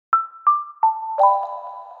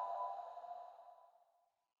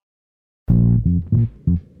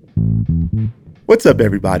What's up,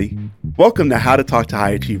 everybody? Welcome to How to Talk to High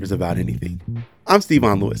Achievers About Anything. I'm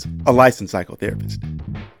Stevon Lewis, a licensed psychotherapist.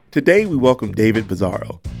 Today, we welcome David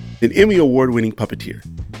Bizzarro, an Emmy Award-winning puppeteer.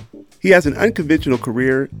 He has an unconventional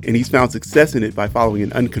career, and he's found success in it by following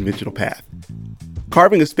an unconventional path.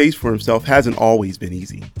 Carving a space for himself hasn't always been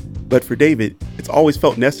easy, but for David, it's always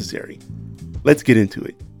felt necessary. Let's get into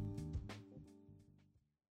it.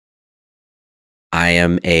 I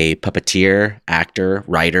am a puppeteer, actor,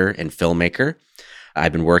 writer, and filmmaker.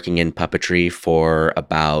 I've been working in puppetry for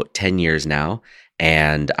about 10 years now,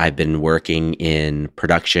 and I've been working in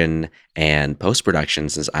production and post-production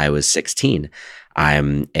since I was 16.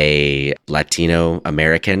 I'm a Latino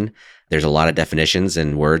American. There's a lot of definitions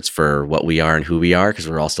and words for what we are and who we are because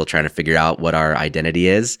we're all still trying to figure out what our identity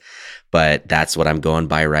is, but that's what I'm going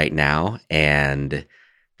by right now, and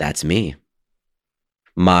that's me.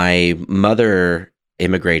 My mother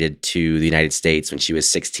immigrated to the United States when she was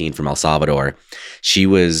 16 from El Salvador. She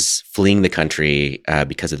was fleeing the country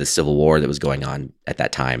because of the civil war that was going on at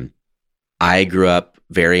that time. I grew up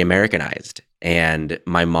very Americanized, and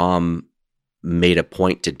my mom made a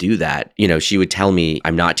point to do that. You know, she would tell me,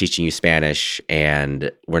 I'm not teaching you Spanish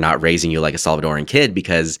and we're not raising you like a Salvadoran kid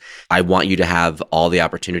because I want you to have all the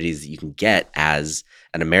opportunities that you can get as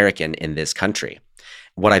an American in this country.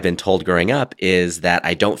 What I've been told growing up is that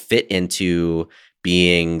I don't fit into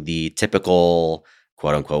being the typical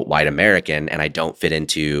quote unquote white American, and I don't fit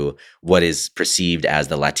into what is perceived as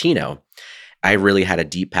the Latino. I really had a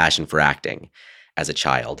deep passion for acting as a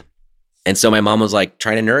child. And so my mom was like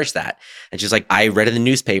trying to nourish that. And she's like, I read in the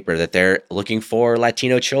newspaper that they're looking for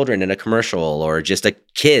Latino children in a commercial or just a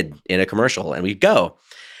kid in a commercial. And we'd go.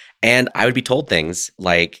 And I would be told things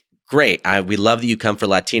like, great, we love that you come for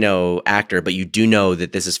Latino actor, but you do know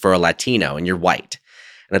that this is for a Latino and you're white.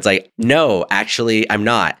 And it's like, no, actually, I'm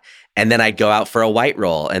not. And then I'd go out for a white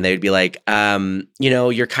role and they'd be like,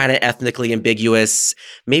 you're kind of ethnically ambiguous.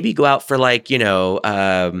 Maybe go out for like,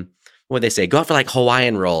 what would they say? Go out for like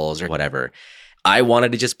Hawaiian roles or whatever. I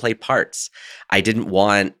wanted to just play parts. I didn't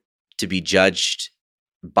want to be judged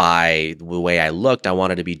by the way I looked. I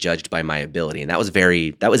wanted to be judged by my ability. And that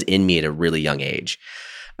was in me at a really young age.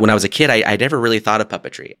 When I was a kid, I never really thought of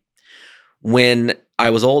puppetry. When I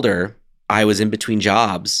was older, I was in between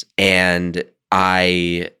jobs and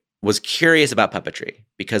I was curious about puppetry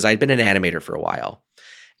because I'd been an animator for a while.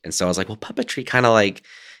 And so I was like, well, puppetry kind of like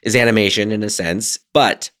is animation in a sense,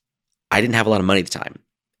 but I didn't have a lot of money at the time.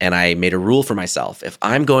 And I made a rule for myself. If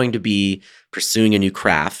I'm going to be pursuing a new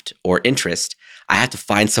craft or interest, I have to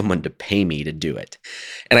find someone to pay me to do it.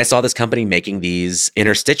 And I saw this company making these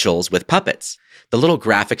interstitials with puppets. The little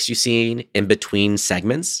graphics you see in between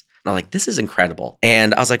segments. And I'm like, this is incredible.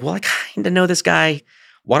 And I was like, well, I kind of know this guy.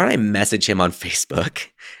 Why don't I message him on Facebook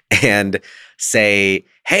and say,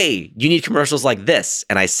 hey, you need commercials like this?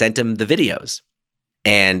 And I sent him the videos.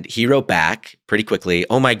 And he wrote back pretty quickly,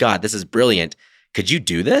 oh my God, this is brilliant. Could you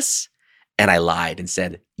do this? And I lied and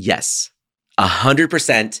said, yes,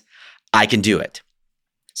 100% I can do it.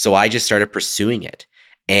 So I just started pursuing it.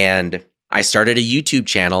 And I started a YouTube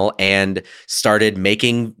channel and started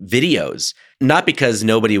making videos. Not because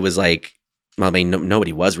nobody was like,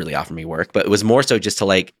 nobody was really offering me work, but it was more so just to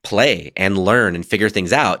like play and learn and figure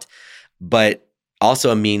things out, but also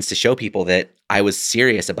a means to show people that I was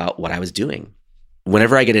serious about what I was doing.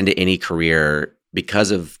 Whenever I get into any career,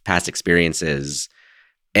 because of past experiences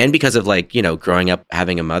and because of growing up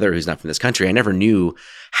having a mother who's not from this country, I never knew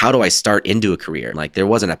how do I start into a career. Like there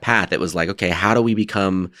wasn't a path that was like, okay, how do we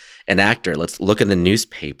become an actor? Let's look in the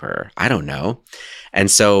newspaper. I don't know. And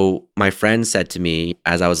so my friend said to me,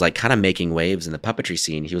 as I was like kind of making waves in the puppetry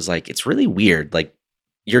scene, he was like, it's really weird. Like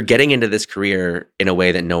you're getting into this career in a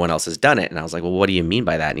way that no one else has done it. And I was like, well, what do you mean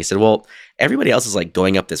by that? And he said, well, everybody else is like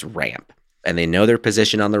going up this ramp and they know their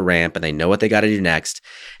position on the ramp and they know what they got to do next.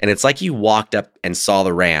 And it's like you walked up and saw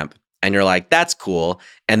the ramp and you're like, that's cool.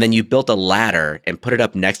 And then you built a ladder and put it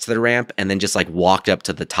up next to the ramp and then just like walked up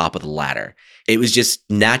to the top of the ladder. It was just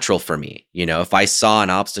natural for me. If I saw an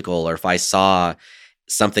obstacle or if I saw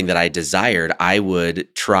something that I desired, I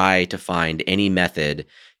would try to find any method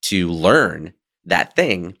to learn that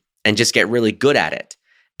thing and just get really good at it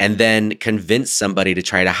and then convince somebody to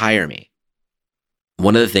try to hire me.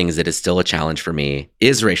 One of the things that is still a challenge for me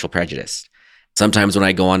is racial prejudice. Sometimes when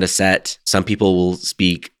I go onto set, some people will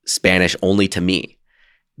speak Spanish only to me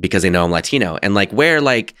because they know I'm Latino.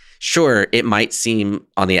 And sure, it might seem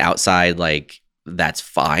on the outside like that's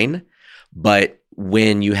fine, but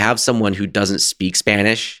when you have someone who doesn't speak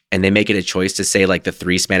Spanish and they make it a choice to say like the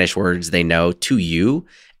 3 Spanish words they know to you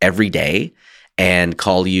every day, and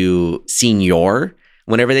call you senior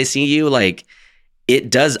whenever they see you, like it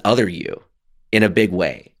does other you in a big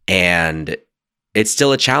way. And it's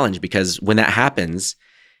still a challenge because when that happens,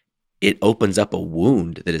 it opens up a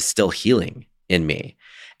wound that is still healing in me.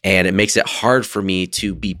 And it makes it hard for me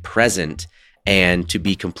to be present and to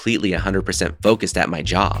be completely 100% focused at my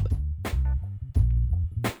job.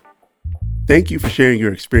 Thank you for sharing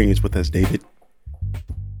your experience with us, David.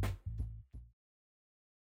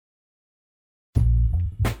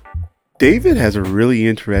 David has a really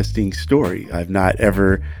interesting story. I've not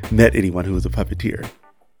ever met anyone who was a puppeteer.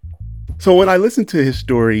 So when I listen to his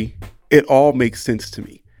story, it all makes sense to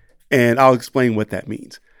me. And I'll explain what that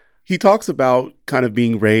means. He talks about kind of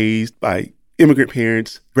being raised by immigrant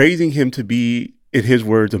parents, raising him to be, in his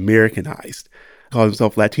words, Americanized. Calls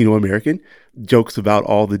himself Latino American, jokes about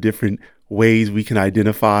all the different ways we can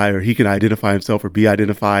identify, or he can identify himself or be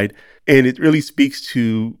identified. And it really speaks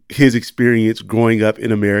to his experience growing up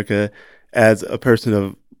in America as a person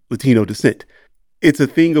of Latino descent. It's a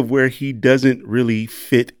thing of where he doesn't really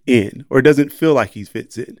fit in or doesn't feel like he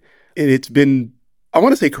fits in. And it's been, I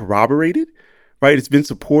want to say, corroborated, right? It's been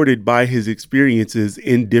supported by his experiences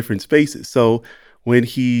in different spaces. So when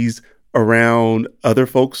he's around other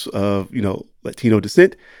folks of, Latino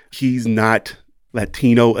descent, he's not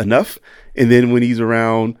Latino enough. And then when he's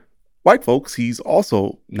around white folks, he's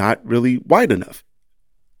also not really white enough.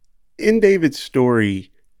 In David's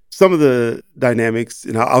story, some of the dynamics,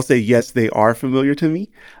 and I'll say, yes, they are familiar to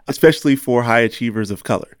me, especially for high achievers of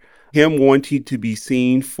color. Him wanting to be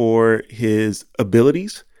seen for his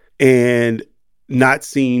abilities and not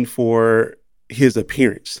seen for his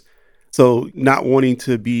appearance. So not wanting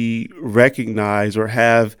to be recognized or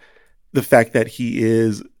have the fact that he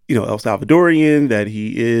is, El Salvadorian, that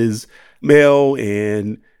he is male,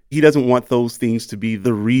 and he doesn't want those things to be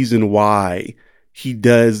the reason why he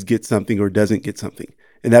does get something or doesn't get something.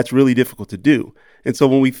 And that's really difficult to do. And so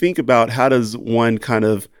when we think about how does one kind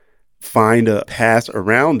of find a pass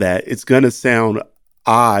around that, it's going to sound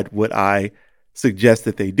odd what I suggest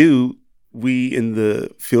that they do. We, in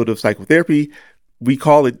the field of psychotherapy, we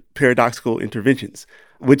call it paradoxical interventions,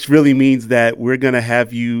 which really means that we're going to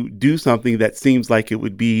have you do something that seems like it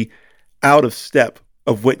would be out of step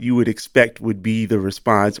of what you would expect would be the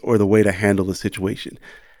response or the way to handle the situation.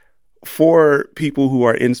 For people who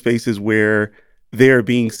are in spaces where they're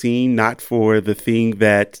being seen not for the thing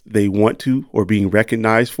that they want to or being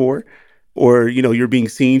recognized for, or, you're being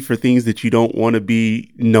seen for things that you don't want to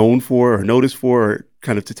be known for or noticed for, or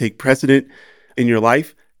kind of to take precedent in your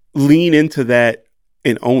life, lean into that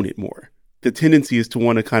and own it more. The tendency is to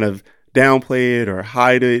want to kind of downplay it or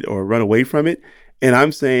hide it or run away from it. And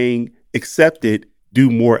I'm saying, accept it, do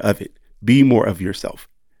more of it, be more of yourself.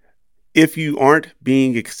 If you aren't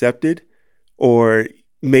being accepted or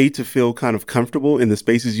made to feel kind of comfortable in the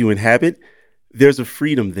spaces you inhabit, there's a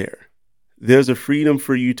freedom there. There's a freedom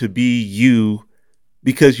for you to be you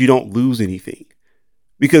because you don't lose anything,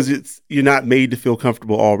 because you're not made to feel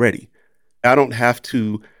comfortable already. I don't have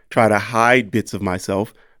to try to hide bits of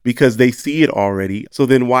myself because they see it already. So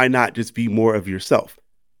then why not just be more of yourself?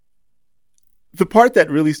 The part that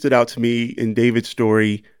really stood out to me in David's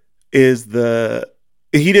story is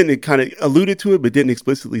he didn't kind of alluded to it, but didn't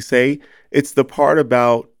explicitly say, it's the part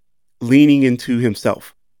about leaning into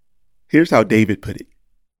himself. Here's how David put it.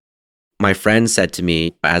 My friend said to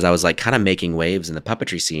me, as I was like kind of making waves in the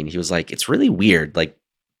puppetry scene, he was like, it's really weird. Like,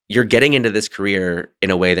 you're getting into this career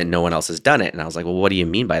in a way that no one else has done it. And I was like, well, what do you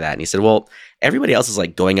mean by that? And he said, well, everybody else is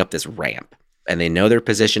like going up this ramp and they know their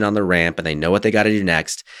position on the ramp and they know what they got to do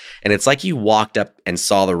next. And it's like you walked up and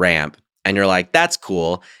saw the ramp and you're like, that's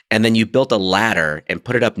cool. And then you built a ladder and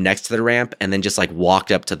put it up next to the ramp and then just like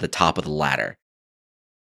walked up to the top of the ladder.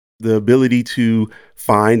 The ability to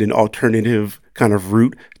find an alternative kind of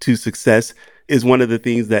route to success is one of the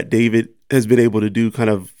things that David has been able to do kind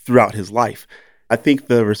of throughout his life. I think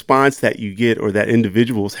the response that you get, or that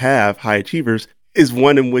individuals have, high achievers, is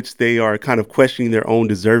one in which they are kind of questioning their own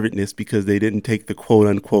deservedness because they didn't take the quote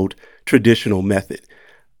unquote traditional method.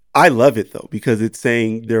 I love it though, because it's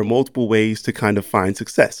saying there are multiple ways to kind of find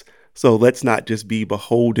success. So let's not just be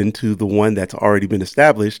beholden to the one that's already been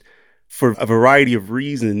established. For a variety of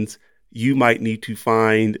reasons, you might need to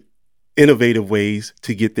find innovative ways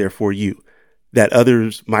to get there for you that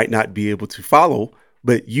others might not be able to follow,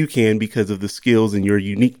 but you can because of the skills and your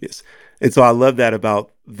uniqueness. And so I love that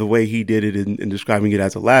about the way he did it in describing it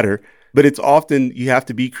as a ladder. But it's often you have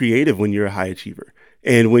to be creative when you're a high achiever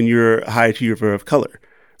and when you're a high achiever of color.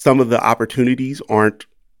 Some of the opportunities aren't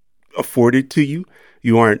afforded to you.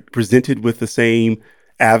 You aren't presented with the same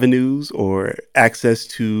avenues or access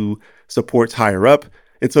to supports higher up.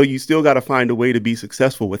 And so you still got to find a way to be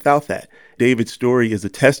successful without that. David's story is a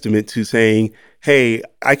testament to saying, hey,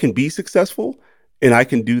 I can be successful and I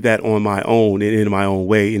can do that on my own and in my own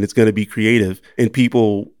way. And it's going to be creative, and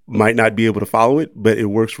people might not be able to follow it, but it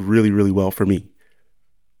works really, really well for me.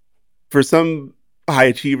 For some high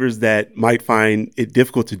achievers that might find it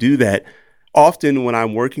difficult to do that, often when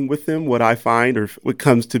I'm working with them, what I find, or what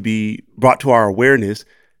comes to be brought to our awareness,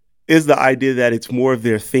 is the idea that it's more of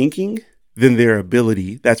their thinking than their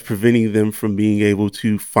ability that's preventing them from being able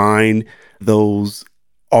to find those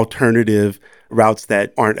alternative routes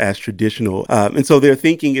that aren't as traditional. And so their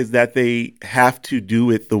thinking is that they have to do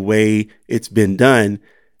it the way it's been done.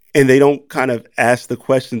 And they don't kind of ask the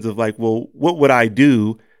questions of like, well, what would I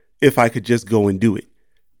do if I could just go and do it?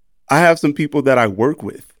 I have some people that I work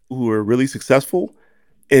with who are really successful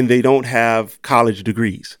and they don't have college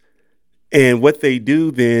degrees. And what they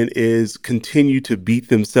do then is continue to beat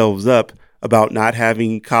themselves up about not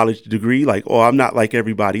having college degree. Like, oh, I'm not like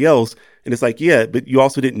everybody else. And it's like, yeah, but you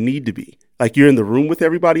also didn't need to be. Like, you're in the room with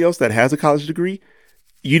everybody else that has a college degree.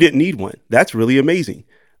 You didn't need one. That's really amazing.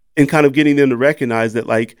 And kind of getting them to recognize that,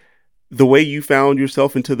 like, the way you found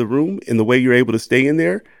yourself into the room and the way you're able to stay in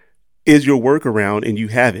there is your workaround, and you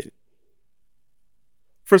have it.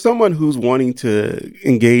 For someone who's wanting to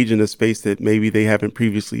engage in a space that maybe they haven't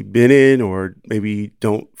previously been in, or maybe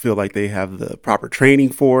don't feel like they have the proper training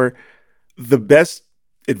for, the best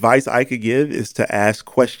advice I could give is to ask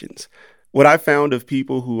questions. What I found of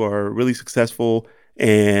people who are really successful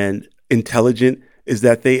and intelligent is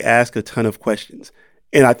that they ask a ton of questions.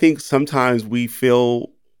 And I think sometimes we feel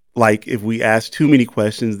like if we ask too many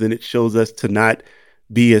questions, then it shows us to not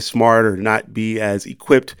be as smart or not be as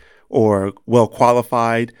equipped or well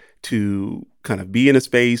qualified to kind of be in a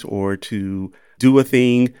space or to do a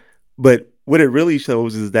thing. But what it really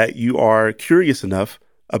shows is that you are curious enough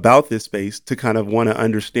about this space to kind of want to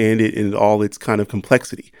understand it in all its kind of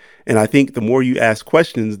complexity. And I think the more you ask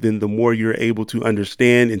questions, then the more you're able to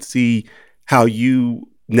understand and see how you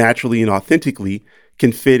naturally and authentically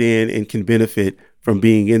can fit in and can benefit from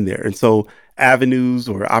being in there. And so avenues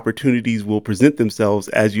or opportunities will present themselves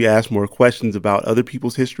as you ask more questions about other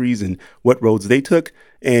people's histories and what roads they took.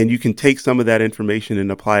 And you can take some of that information and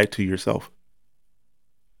apply it to yourself.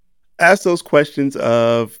 Ask those questions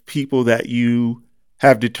of people that you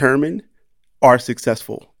have determined are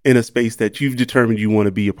successful in a space that you've determined you want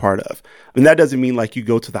to be a part of. And that doesn't mean like you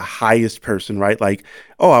go to the highest person, right? Like,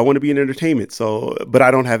 oh, I want to be in entertainment, but I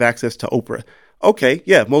don't have access to Oprah. Okay,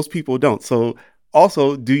 yeah, most people don't. So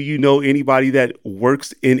also, do you know anybody that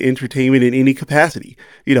works in entertainment in any capacity?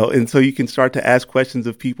 And so you can start to ask questions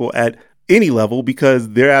of people at any level because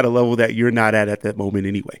they're at a level that you're not at that moment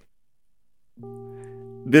anyway.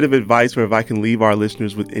 Bit of advice, or if I can leave our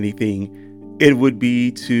listeners with anything, it would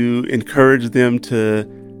be to encourage them to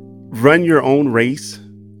run your own race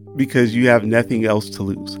because you have nothing else to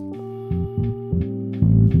lose.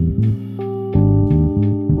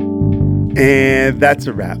 And that's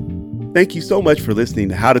a wrap. Thank you so much for listening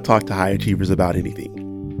to How to Talk to High Achievers About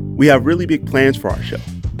Anything. We have really big plans for our show,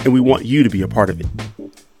 and we want you to be a part of it.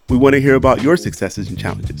 We want to hear about your successes and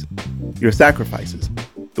challenges, your sacrifices,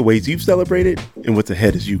 the ways you've celebrated, and what's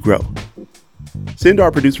ahead as you grow. Send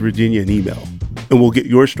our producer Virginia an email, and we'll get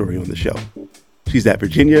your story on the show. She's at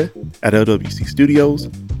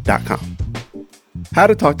virginia@lwcstudios.com. How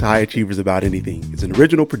to Talk to High Achievers About Anything is an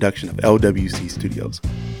original production of LWC Studios.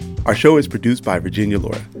 Our show is produced by Virginia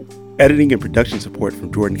Laura. Editing and production support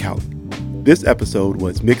from Jordan Cowling. This episode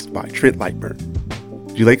was mixed by Trent Lightburn.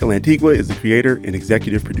 Juleka Lantigua is the creator and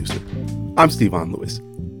executive producer. I'm Stevon Lewis.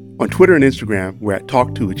 On Twitter and Instagram, we're at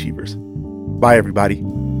Talk2Achievers. Bye, everybody.